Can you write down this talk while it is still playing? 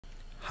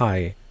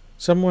Hi,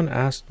 someone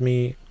asked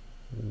me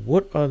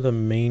what are the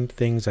main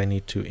things I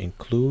need to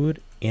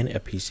include in a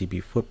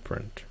PCB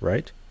footprint,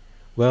 right?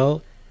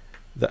 Well,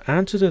 the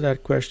answer to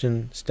that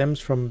question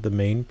stems from the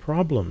main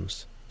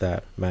problems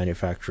that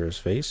manufacturers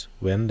face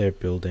when they're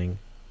building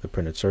the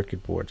printed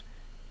circuit boards.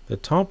 The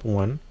top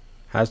one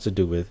has to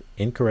do with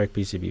incorrect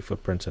PCB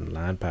footprints and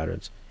LAN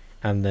patterns.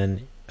 And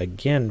then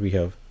again, we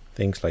have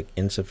things like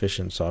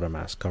insufficient solder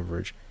mask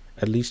coverage.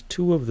 At least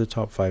 2 of the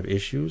top 5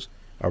 issues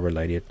are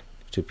related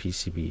to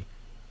PCB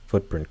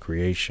footprint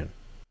creation.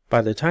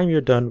 By the time you're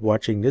done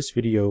watching this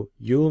video,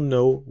 you'll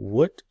know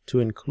what to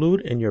include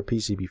in your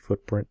PCB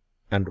footprint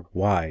and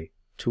why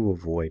to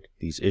avoid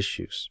these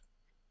issues.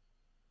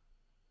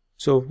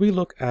 So if we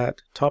look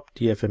at top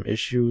DFM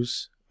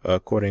issues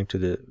according to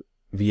the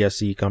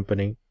VSE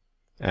company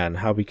and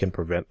how we can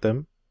prevent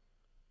them,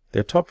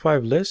 their top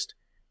 5 list,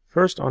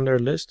 first on their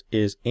list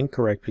is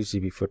incorrect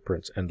PCB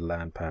footprints and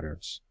LAN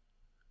patterns.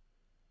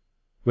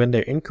 When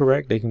they're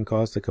incorrect, they can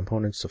cause the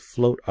components to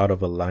float out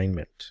of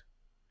alignment.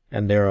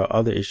 And there are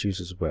other issues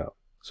as well.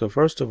 So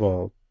first of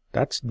all,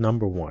 that's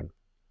number 1.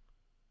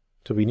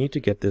 So we need to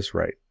get this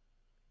right.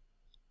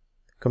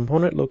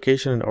 Component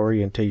location and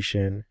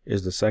orientation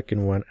is the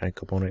second one, and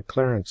component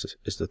clearance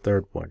is the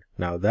third one.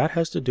 Now that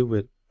has to do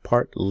with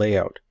part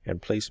layout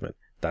and placement.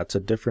 That's a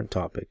different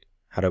topic.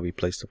 How do we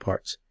place the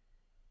parts?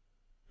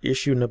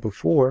 Issue number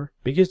 4,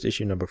 biggest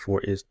issue number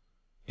 4 is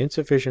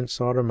insufficient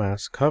solder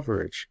mask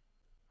coverage.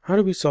 How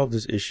do we solve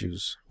these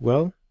issues?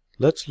 Well,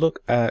 let's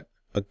look at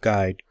a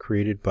guide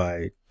created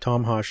by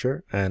Tom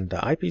Hosher and the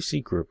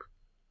IPC group,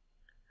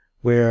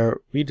 where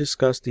we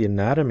discuss the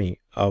anatomy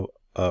of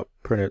a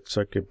printed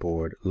circuit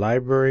board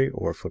library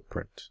or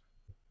footprint.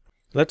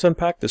 Let's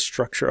unpack the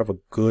structure of a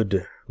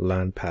good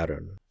LAN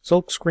pattern.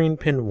 Silkscreen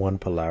Pin 1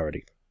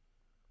 polarity.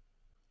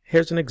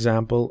 Here's an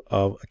example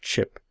of a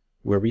chip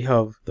where we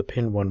have the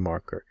pin 1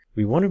 marker.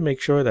 We want to make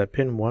sure that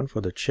pin 1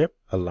 for the chip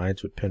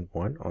aligns with pin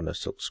 1 on the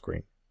silk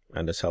screen,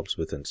 and this helps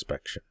with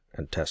inspection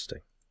and testing.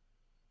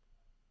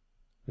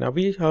 Now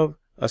we have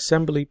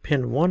assembly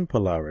pin 1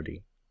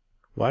 polarity.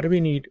 Why do we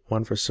need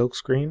one for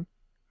silkscreen?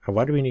 And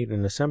why do we need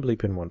an assembly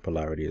pin 1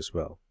 polarity as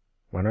well?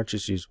 Why not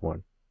just use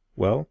one?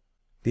 Well,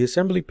 the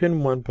assembly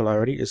pin 1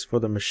 polarity is for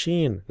the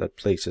machine that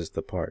places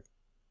the part.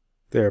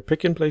 There are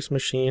pick and place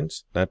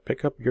machines that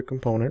pick up your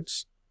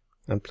components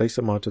and place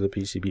them onto the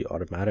PCB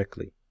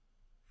automatically.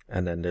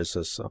 And then there's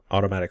this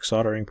automatic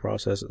soldering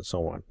process and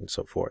so on and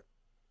so forth.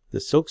 The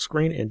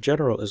silkscreen in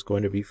general is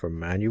going to be for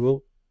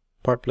manual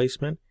part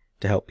placement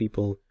to help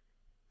people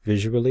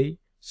visually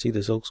see the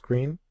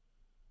silkscreen.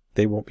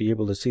 They won't be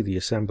able to see the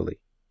assembly.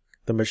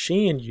 The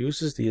machine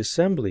uses the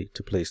assembly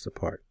to place the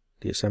part,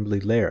 the assembly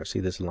layer. See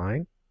this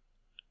line?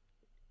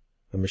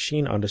 The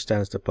machine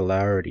understands the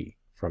polarity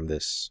from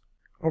this.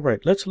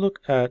 Alright, let's look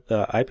at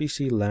the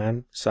IPC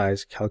LAN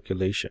size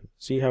calculation.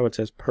 See how it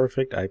says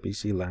perfect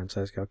IPC LAN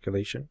size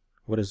calculation?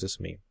 What does this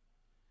mean?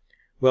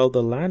 Well,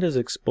 the LAN is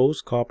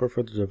exposed copper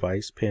for the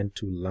device pin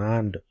to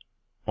land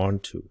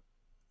onto.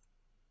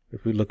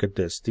 If we look at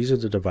this, these are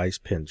the device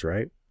pins,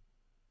 right?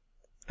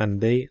 And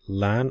they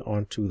land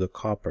onto the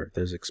copper.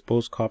 There's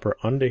exposed copper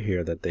under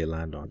here that they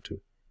land onto.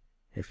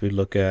 If we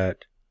look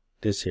at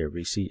this here,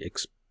 we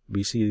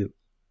see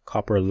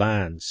copper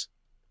lands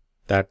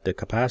that the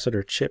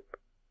capacitor chip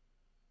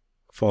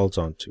falls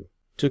onto.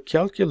 To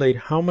calculate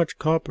how much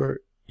copper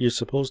you're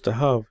supposed to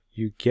have,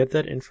 you get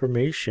that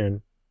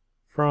information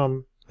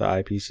from the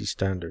IPC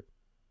standard.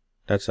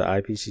 That's the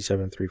IPC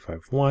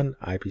 7351,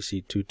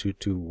 IPC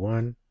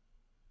 2221,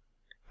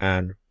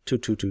 and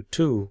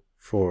 2222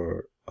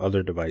 for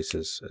other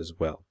devices as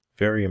well.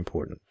 Very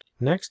important.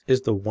 Next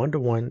is the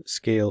 1:1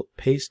 scale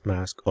paste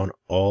mask on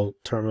all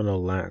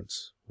terminal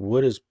LANs.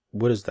 What is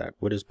that?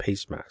 What is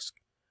paste mask?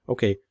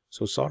 Okay,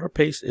 so solder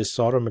paste is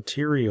solder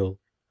material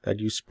that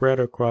you spread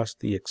across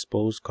the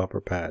exposed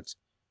copper pads.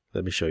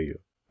 Let me show you.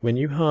 When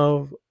you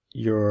have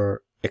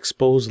your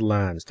exposed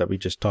LANs that we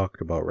just talked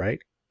about, right?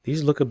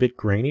 These look a bit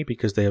grainy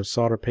because they have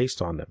solder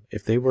paste on them.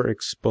 If they were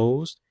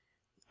exposed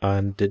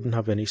and didn't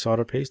have any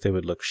solder paste, they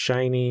would look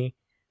shiny.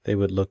 They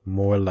would look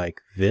more like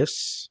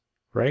this,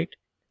 right?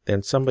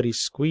 Then somebody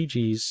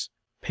squeegees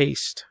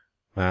paste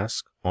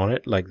mask on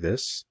it like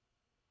this,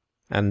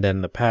 and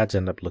then the pads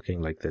end up looking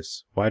like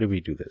this. Why do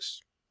we do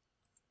this?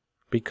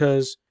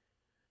 Because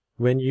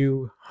when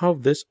you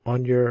have this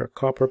on your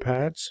copper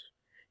pads,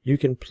 you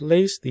can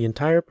place the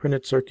entire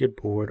printed circuit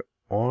board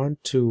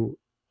onto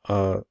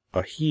a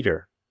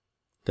heater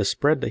to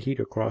spread the heat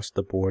across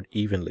the board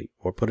evenly,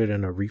 or put it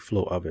in a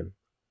reflow oven.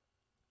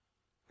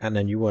 And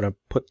then you want to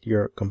put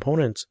your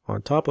components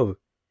on top of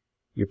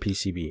your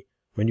PCB.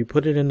 When you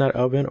put it in that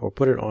oven or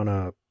put it on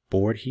a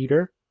board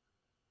heater,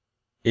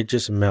 it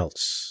just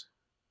melts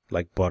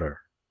like butter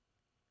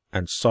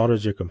and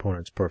solders your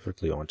components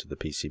perfectly onto the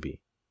PCB.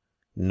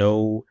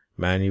 No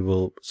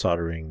manual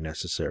soldering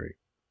necessary.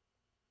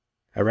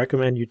 I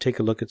recommend you take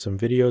a look at some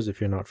videos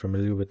if you're not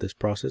familiar with this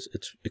process.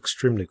 It's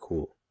extremely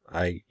cool.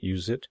 I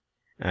use it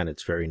and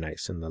it's very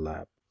nice in the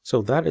lab.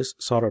 So that is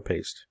solder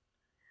paste.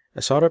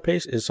 A solder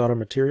paste is solder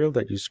material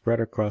that you spread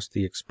across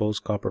the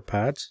exposed copper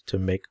pads to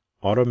make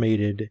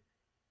automated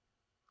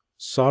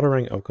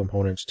soldering of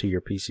components to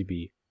your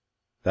PCB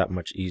that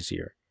much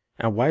easier.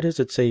 And why does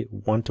it say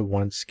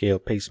 1-to-1 scale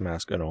paste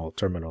mask on all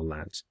terminal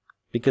lands?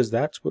 Because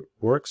that's what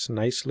works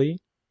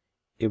nicely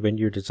when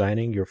you're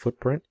designing your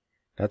footprint.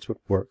 That's what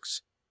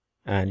works,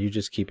 and you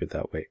just keep it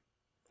that way.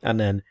 And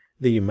then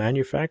the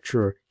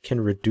manufacturer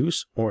can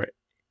reduce, or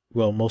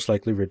will most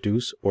likely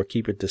reduce or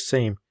keep it the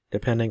same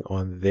depending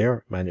on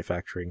their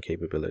manufacturing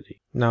capability.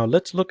 Now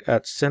let's look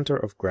at center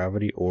of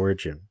gravity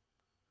origin.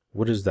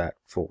 What is that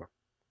for?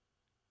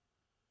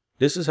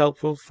 This is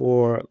helpful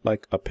for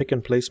like a pick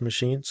and place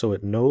machine, so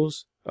it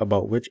knows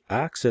about which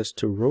axis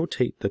to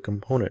rotate the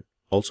component,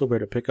 also where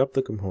to pick up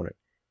the component.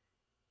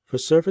 For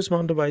surface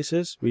mount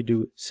devices, we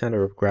do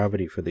center of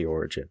gravity for the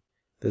origin.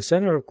 The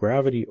center of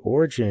gravity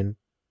origin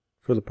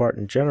for the part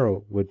in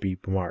general would be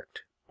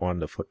marked on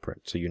the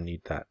footprint, so you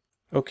need that.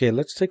 Okay,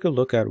 let's take a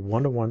look at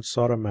 1-to-1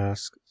 solder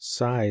mask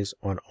size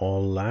on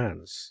all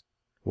lands.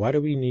 Why do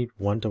we need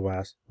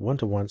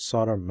 1-to-1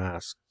 solder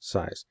mask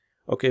size?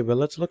 Okay, well,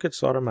 let's look at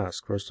solder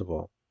mask first of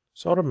all.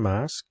 Solder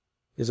mask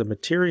is a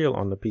material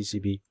on the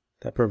PCB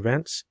that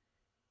prevents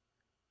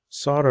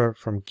solder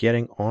from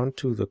getting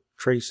onto the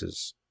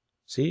traces.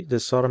 See,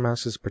 this solder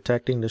mask is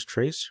protecting this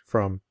trace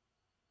from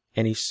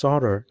any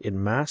solder. It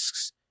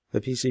masks the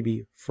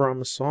PCB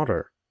from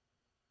solder,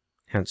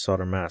 hence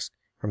solder mask,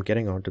 from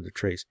getting onto the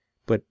trace.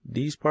 But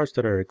these parts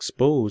that are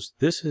exposed,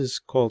 this is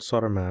called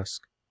solder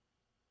mask.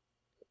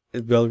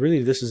 Well,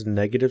 really, this is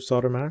negative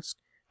solder mask,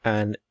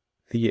 and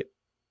the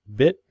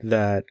bit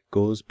that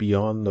goes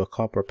beyond the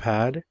copper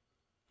pad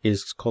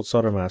is called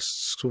solder mask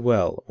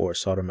swell or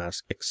solder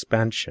mask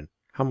expansion.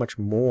 How much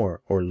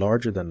more or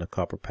larger than the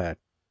copper pad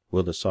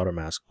will the solder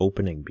mask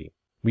opening be?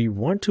 We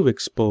want to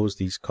expose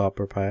these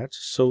copper pads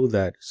so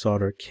that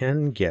solder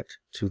can get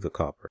to the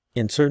copper.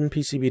 In certain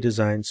PCB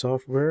design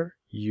software,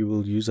 you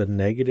will use a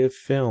negative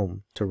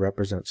film to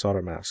represent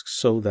solder masks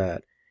so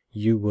that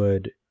you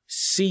would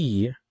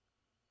see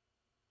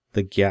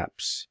the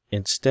gaps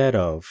instead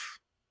of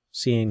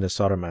seeing the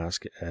solder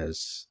mask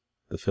as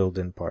the filled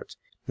in parts.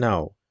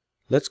 Now,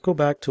 let's go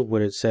back to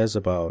what it says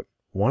about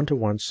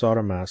 1-to-1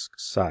 solder mask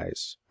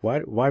size. Why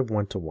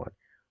 1-to-1?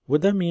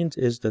 What that means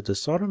is that the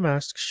solder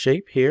mask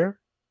shape here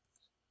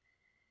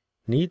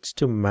needs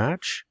to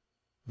match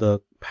the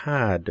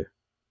pad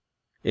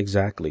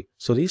exactly.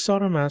 So these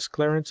solder mask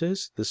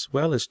clearances, the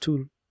swell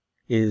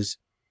is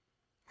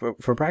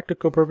for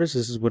practical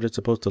purposes, this is what it's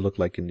supposed to look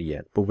like in the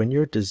end. But when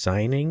you're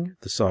designing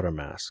the solder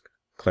mask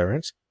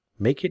clearance,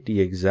 make it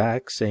the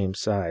exact same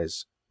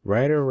size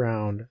right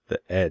around the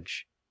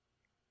edge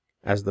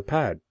as the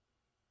pad.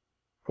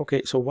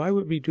 Okay, so why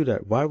would we do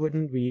that? Why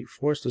wouldn't we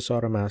force the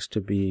solder mask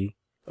to be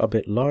a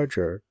bit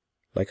larger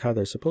like how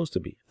they're supposed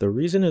to be? The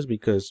reason is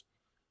because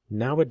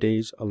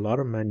nowadays a lot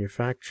of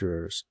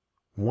manufacturers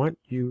want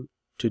you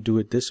to do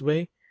it this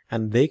way,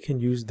 and they can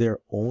use their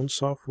own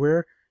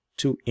software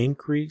to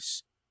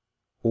increase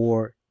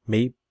or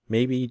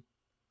maybe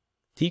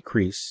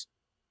decrease,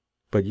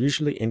 but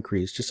usually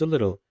increase just a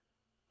little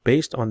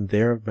based on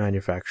their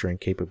manufacturing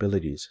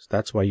capabilities.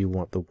 That's why you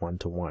want the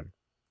 1-to-1.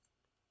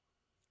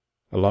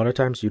 A lot of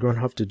times you don't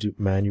have to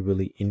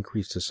manually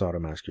increase the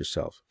solder mask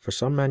yourself. For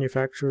some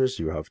manufacturers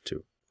you have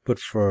to, but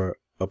for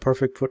a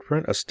perfect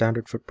footprint, a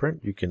standard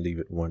footprint, you can leave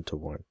it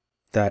 1-to-1.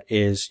 That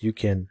is, you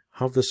can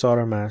have the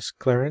solder mask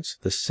clearance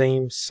the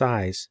same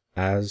size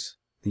as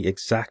the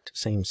exact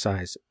same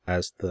size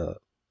as the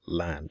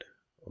land.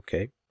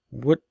 Okay,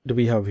 what do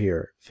we have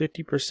here?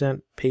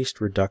 50%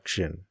 paste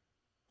reduction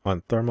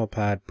on thermal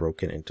pad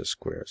broken into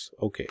squares.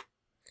 Okay,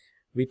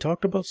 we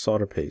talked about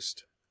solder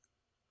paste,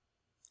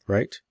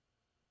 right?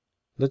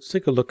 Let's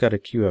take a look at a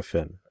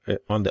QFN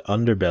on the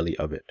underbelly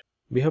of it.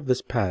 We have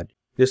this pad.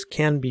 This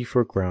can be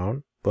for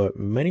ground, but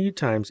many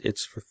times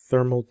it's for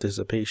thermal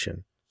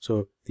dissipation.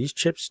 So these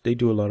chips, they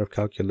do a lot of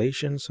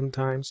calculations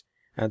sometimes,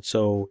 and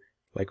so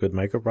like with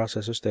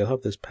microprocessors, they'll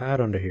have this pad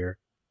under here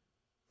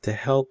to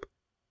help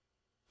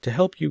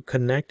you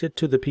connect it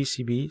to the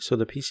PCB so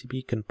the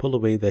PCB can pull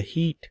away the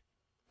heat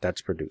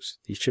that's produced.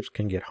 These chips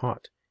can get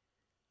hot.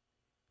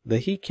 The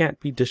heat can't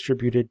be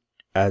distributed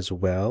as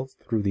well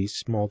through these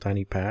small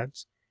tiny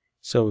pads,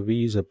 so we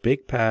use a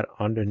big pad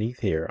underneath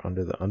here,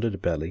 under the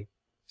belly,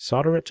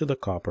 solder it to the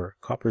copper.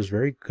 Copper is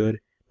very good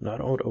not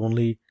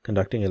only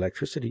conducting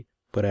electricity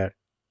but at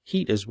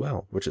heat as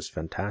well, which is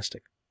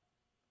fantastic.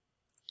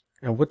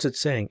 And what's it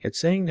saying? It's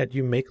saying that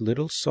you make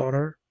little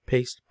solder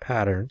paste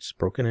patterns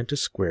broken into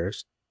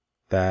squares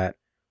that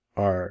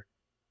are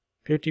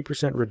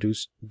 50%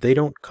 reduced. We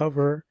don't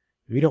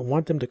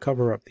want them to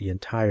cover up the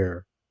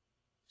entire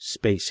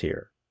space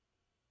here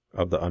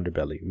of the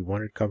underbelly. We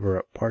want it to cover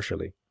up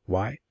partially.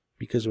 Why?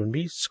 Because when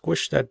we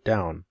squish that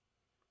down,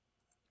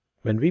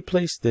 when we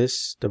place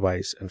this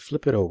device and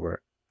flip it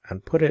over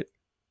and put it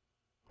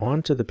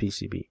onto the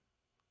PCB,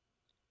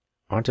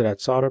 onto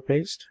that solder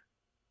paste,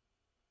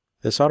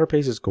 the solder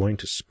paste is going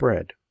to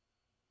spread.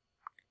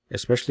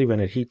 Especially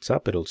when it heats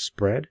up, it'll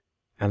spread,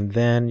 and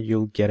then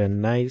you'll get a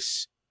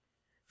nice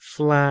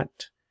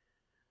flat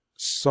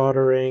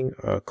soldering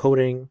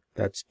coating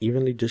that's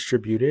evenly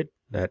distributed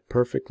that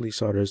perfectly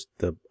solders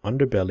the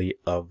underbelly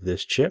of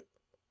this chip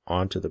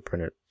onto the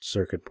printed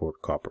circuit board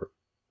copper.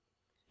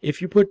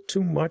 If you put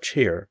too much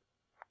here,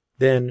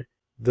 then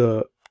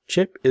the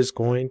chip is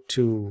going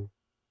to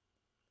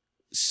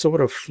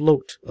sort of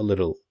float a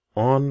little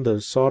on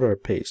the solder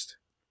paste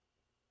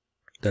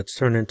that's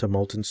turned into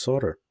molten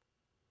solder.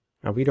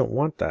 Now we don't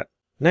want that.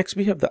 Next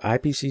we have the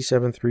IPC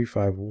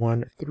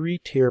 7351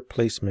 3-tier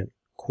placement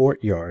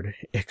Courtyard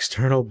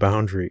external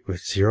boundary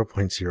with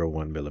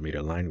 0.01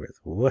 millimeter line width.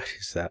 What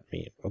does that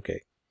mean?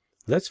 Okay,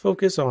 let's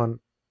focus on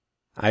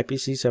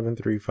IPC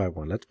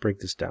 7351. Let's break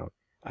this down.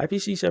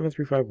 IPC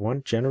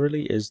 7351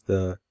 generally is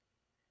the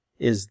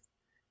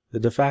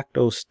de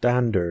facto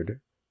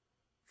standard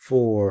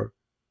for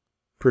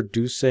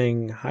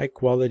producing high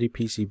quality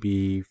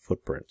PCB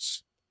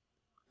footprints.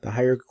 The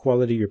higher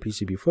quality your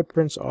PCB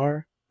footprints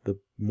are, the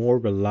more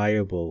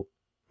reliable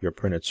your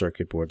printed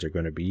circuit boards are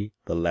going to be,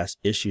 the less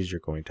issues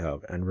you're going to have.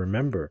 And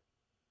remember,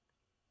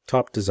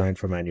 top design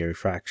for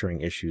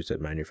manufacturing issues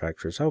that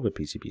manufacturers have with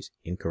PCBs,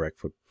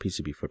 incorrect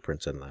PCB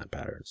footprints and land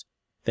patterns,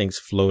 things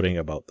floating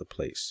about the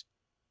place,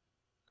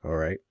 all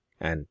right,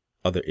 and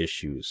other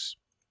issues.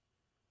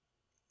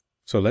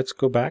 So let's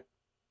go back.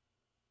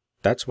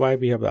 That's why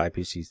we have the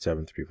IPC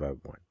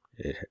 7351.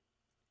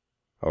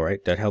 All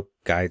right, that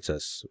guides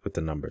us with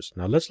the numbers.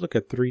 Now let's look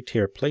at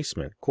 3-tier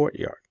placement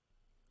Courtyard.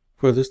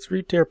 For this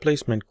 3-tier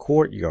placement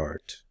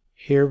Courtyard,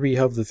 here we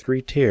have the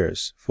 3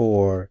 tiers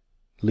for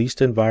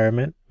least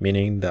environment,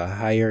 meaning the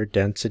higher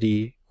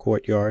density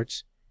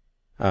courtyards,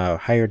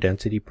 higher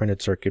density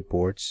printed circuit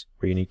boards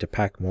where you need to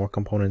pack more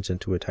components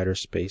into a tighter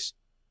space.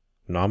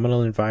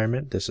 Nominal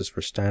environment, this is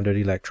for standard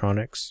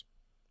electronics.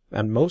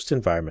 And most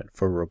environment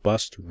for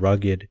robust,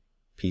 rugged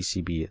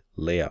PCB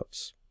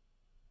layouts.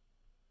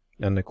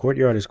 And the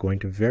Courtyard is going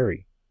to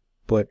vary,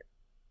 but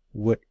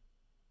what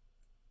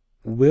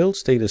will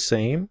stay the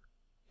same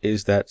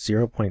is that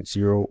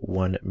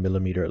 0.01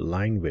 millimeter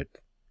line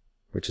width,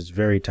 which is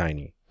very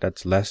tiny.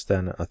 That's less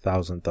than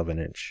 1/1000th of an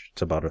inch.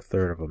 It's about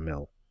 1/3 of a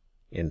mil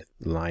in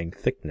line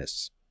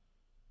thickness.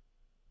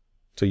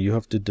 So you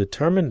have to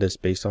determine this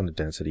based on the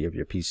density of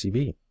your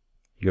PCB.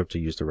 You have to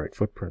use the right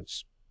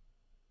footprints.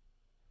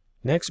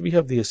 Next, we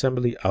have the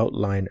assembly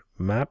outline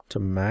mapped to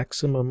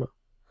maximum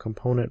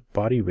component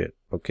body width,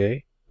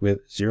 okay,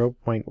 with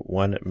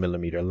 0.1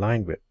 millimeter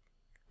line width.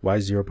 Why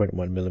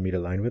 0.1 millimeter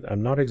line width?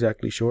 I'm not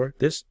exactly sure.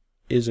 This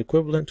is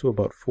equivalent to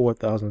about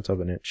 4/1000th of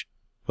an inch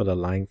for the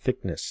line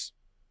thickness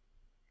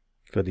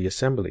for the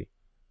assembly.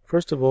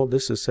 First of all,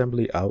 this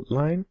assembly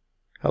outline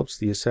helps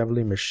the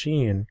assembly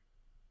machine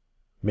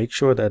make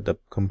sure that the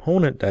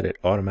component that it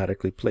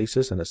automatically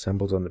places and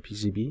assembles on the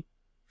PCB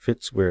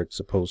fits where it's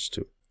supposed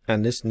to.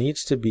 And this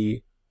needs to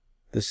be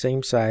the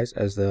same size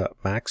as the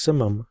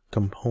maximum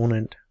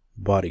component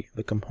body.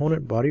 The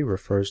component body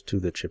refers to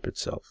the chip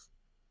itself.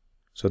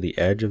 So the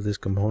edge of this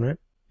component,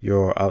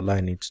 your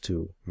outline needs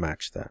to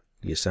match that.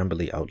 The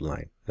assembly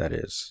outline, that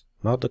is.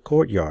 Not the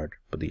Courtyard,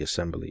 but the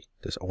assembly,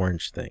 this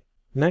orange thing.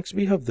 Next,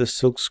 we have the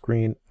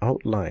Silkscreen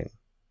Outline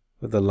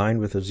with a line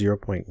width of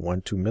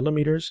 0.12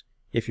 millimeters.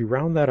 If you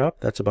round that up,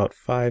 that's about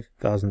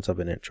 5/1000th of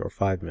an inch or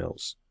 5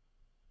 mils.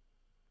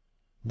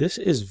 This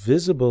is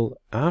visible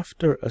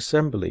after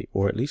assembly,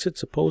 or at least it's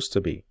supposed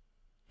to be.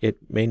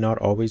 It may not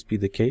always be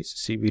the case.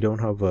 See, we don't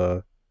have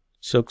a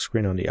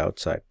silkscreen on the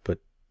outside, but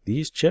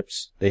these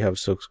chips, they have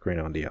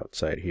silkscreen on the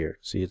outside here.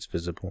 See, it's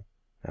visible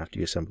after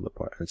you assemble the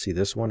part. And see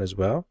this one as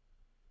well.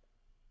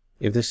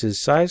 If this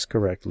is sized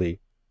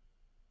correctly,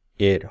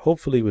 it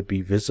hopefully would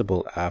be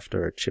visible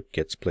after a chip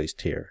gets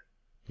placed here.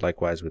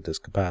 Likewise with this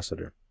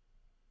capacitor.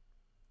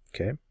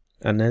 Okay.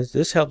 And then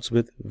this helps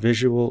with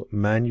visual,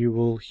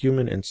 manual,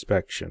 human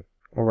inspection.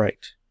 All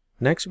right.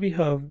 Next we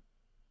have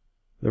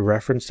the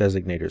reference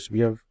designators. We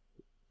have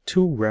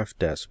 2 ref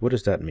desks. What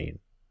does that mean?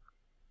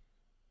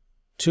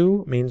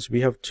 2 means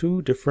we have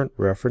 2 different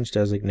reference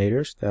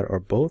designators that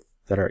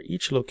are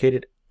each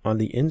located on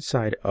the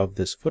inside of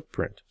this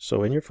footprint.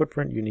 So in your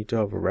footprint, you need to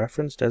have a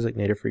reference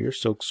designator for your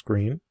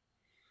silkscreen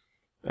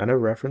and a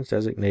reference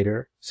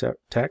designator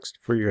text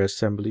for your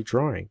assembly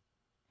drawing.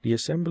 The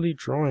assembly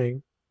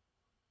drawing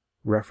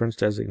reference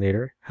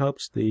designator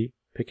helps the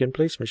pick and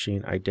place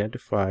machine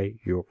identify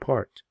your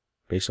part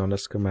based on the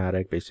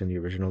schematic, based on the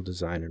original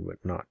design and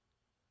whatnot.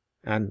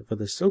 And for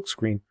the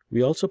silkscreen,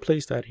 we also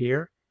place that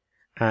here.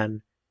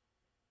 And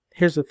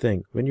here's the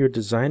thing, when you're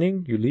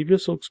designing, you leave your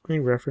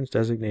silkscreen reference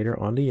designator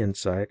on the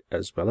inside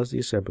as well as the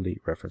assembly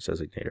reference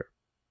designator.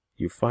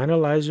 You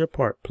finalize your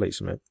part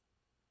placement,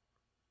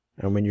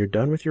 and when you're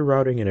done with your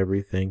routing and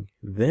everything,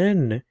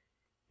 then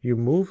you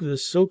move the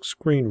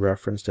silkscreen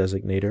reference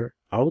designator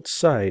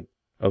outside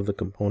of the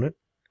component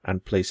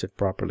and place it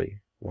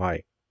properly.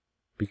 Why?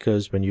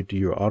 Because when you do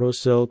your auto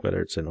silk,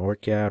 whether it's an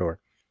OrCAD or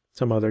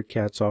some other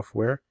CAD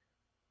software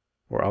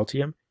or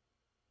Altium,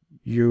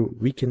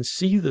 we can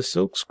see the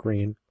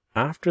silkscreen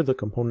after the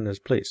component is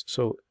placed.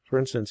 So for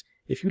instance,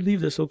 if you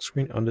leave the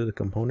silkscreen under the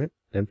component,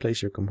 then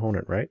place your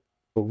component, right?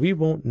 But we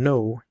won't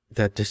know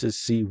that this is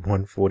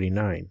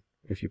C149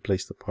 if you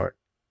place the part.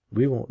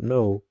 We won't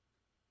know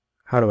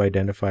how to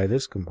identify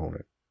this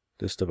component,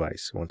 this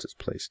device, once it's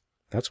placed.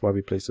 That's why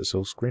we place the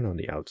Silkscreen on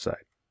the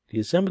outside. The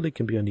assembly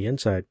can be on the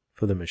inside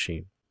for the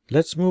machine.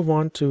 Let's move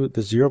on to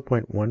the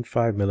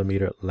 0.15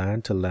 millimeter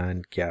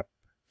LAN-to-LAN gap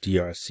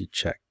DRC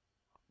check.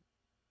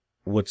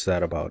 What's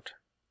that about?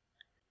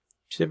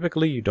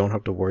 Typically, you don't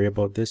have to worry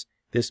about this.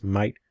 This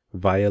might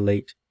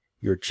violate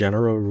your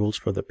general rules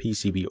for the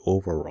PCB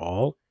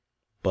overall,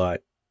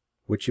 but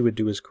what you would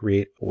do is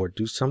create or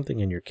do something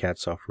in your CAD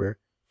software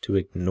to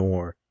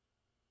ignore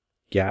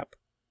gap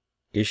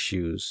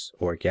issues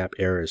or gap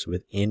errors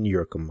within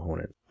your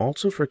component.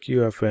 Also for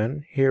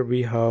QFN, here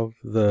we have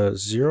the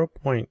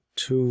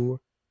 0.2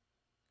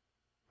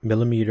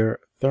 millimeter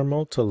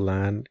thermal to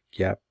LAN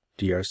gap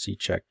DRC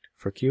checked.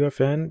 For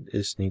QFN,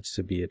 this needs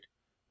to be it.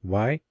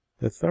 Why?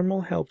 The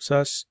thermal helps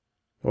us,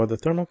 or the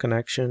thermal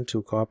connection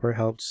to copper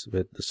helps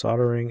with the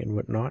soldering and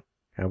whatnot,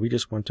 and we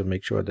just want to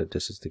make sure that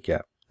this is the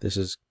gap. This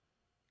is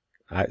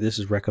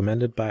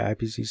recommended by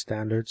IPC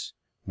standards.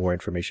 More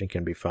information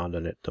can be found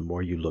on it the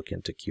more you look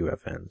into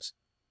QFNs.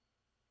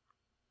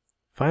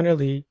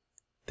 Finally,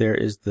 there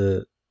is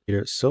the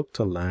Silk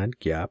to LAN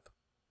gap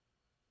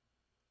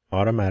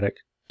automatic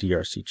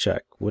DRC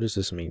check. What does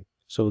this mean?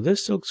 So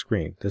this silk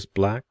screen, this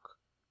black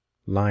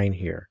line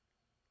here,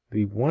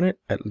 we want it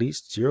at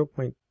least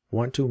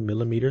 0.12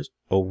 millimeters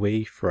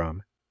away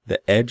from the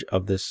edge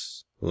of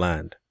this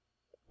LAN.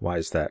 Why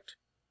is that?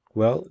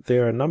 Well,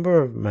 there are a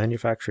number of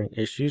manufacturing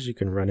issues you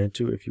can run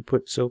into if you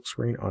put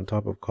Silkscreen on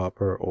top of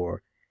copper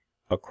or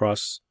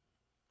across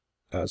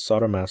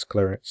solder mask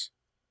clearance.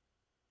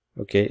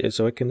 Okay,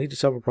 so it can lead to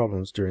several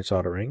problems during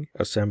soldering,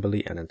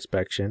 assembly, and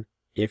inspection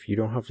if you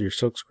don't have your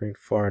Silkscreen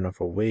far enough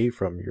away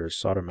from your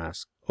solder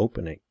mask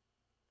opening.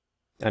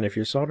 And if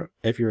your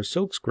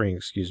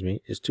Silkscreen,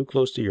 is too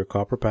close to your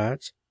copper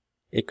pads,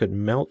 it could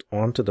melt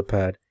onto the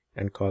pad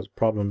and cause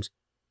problems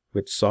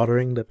with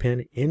soldering the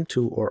pin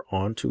into or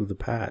onto the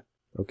pad.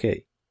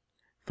 Okay,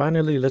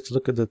 finally, let's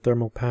look at the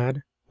thermal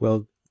pad.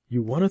 Well,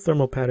 you want a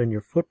thermal pad in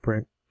your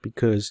footprint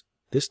because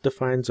this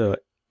defines a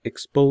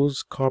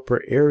exposed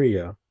copper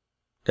area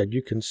that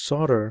you can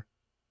solder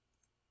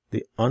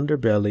the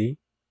underbelly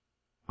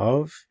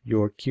of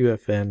your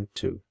QFN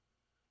to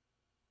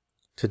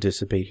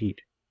dissipate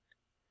heat.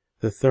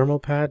 The thermal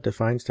pad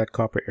defines that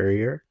copper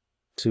area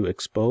to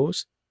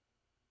expose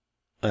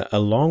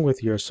along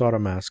with your solder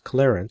mask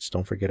clearance.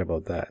 Don't forget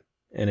about that.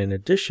 And in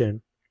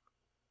addition,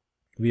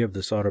 we have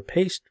the solder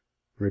paste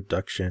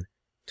reduction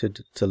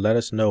to let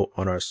us know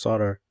on our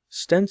solder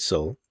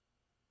stencil.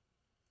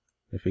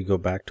 If we go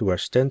back to our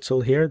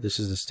stencil here, this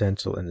is the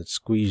stencil and it's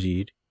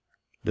squeegeed.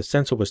 The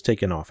stencil was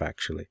taken off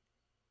actually.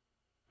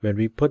 When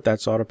we put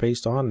that solder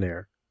paste on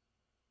there,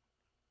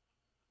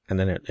 and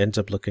then it ends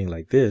up looking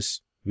like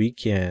this, we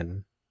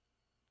can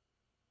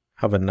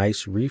have a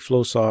nice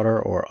reflow solder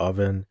or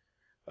oven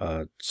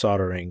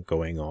soldering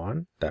going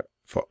on that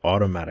for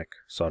automatic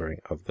soldering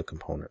of the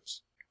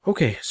components.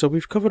 Okay, so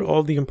we've covered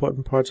all the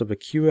important parts of a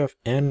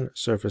QFN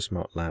surface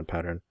mount LAN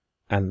pattern,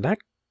 and that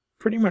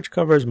pretty much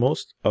covers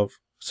most of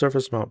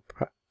surface mount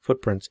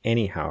footprints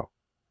anyhow.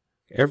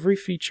 Every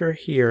feature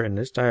here in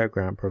this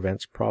diagram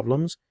prevents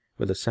problems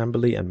with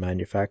assembly and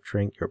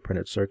manufacturing your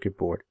printed circuit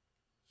board.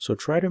 So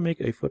try to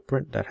make a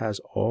footprint that has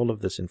all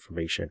of this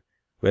information,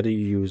 whether you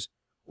use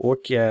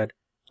OrCAD,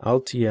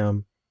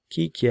 Altium,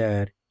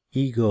 KiCAD,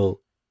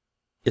 Eagle,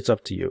 it's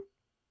up to you.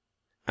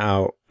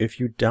 Now, if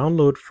you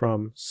download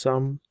from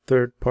some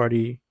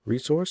third-party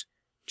resource,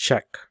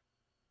 check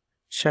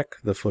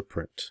the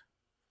footprint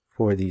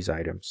for these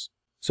items.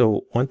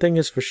 So one thing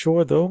is for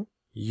sure though,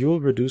 you'll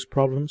reduce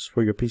problems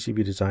for your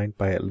PCB design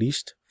by at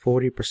least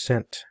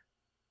 40%.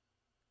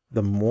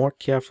 The more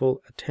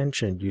careful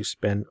attention you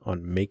spend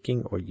on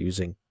making or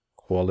using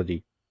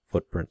quality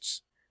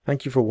footprints.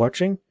 Thank you for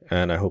watching,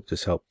 and I hope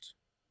this helped.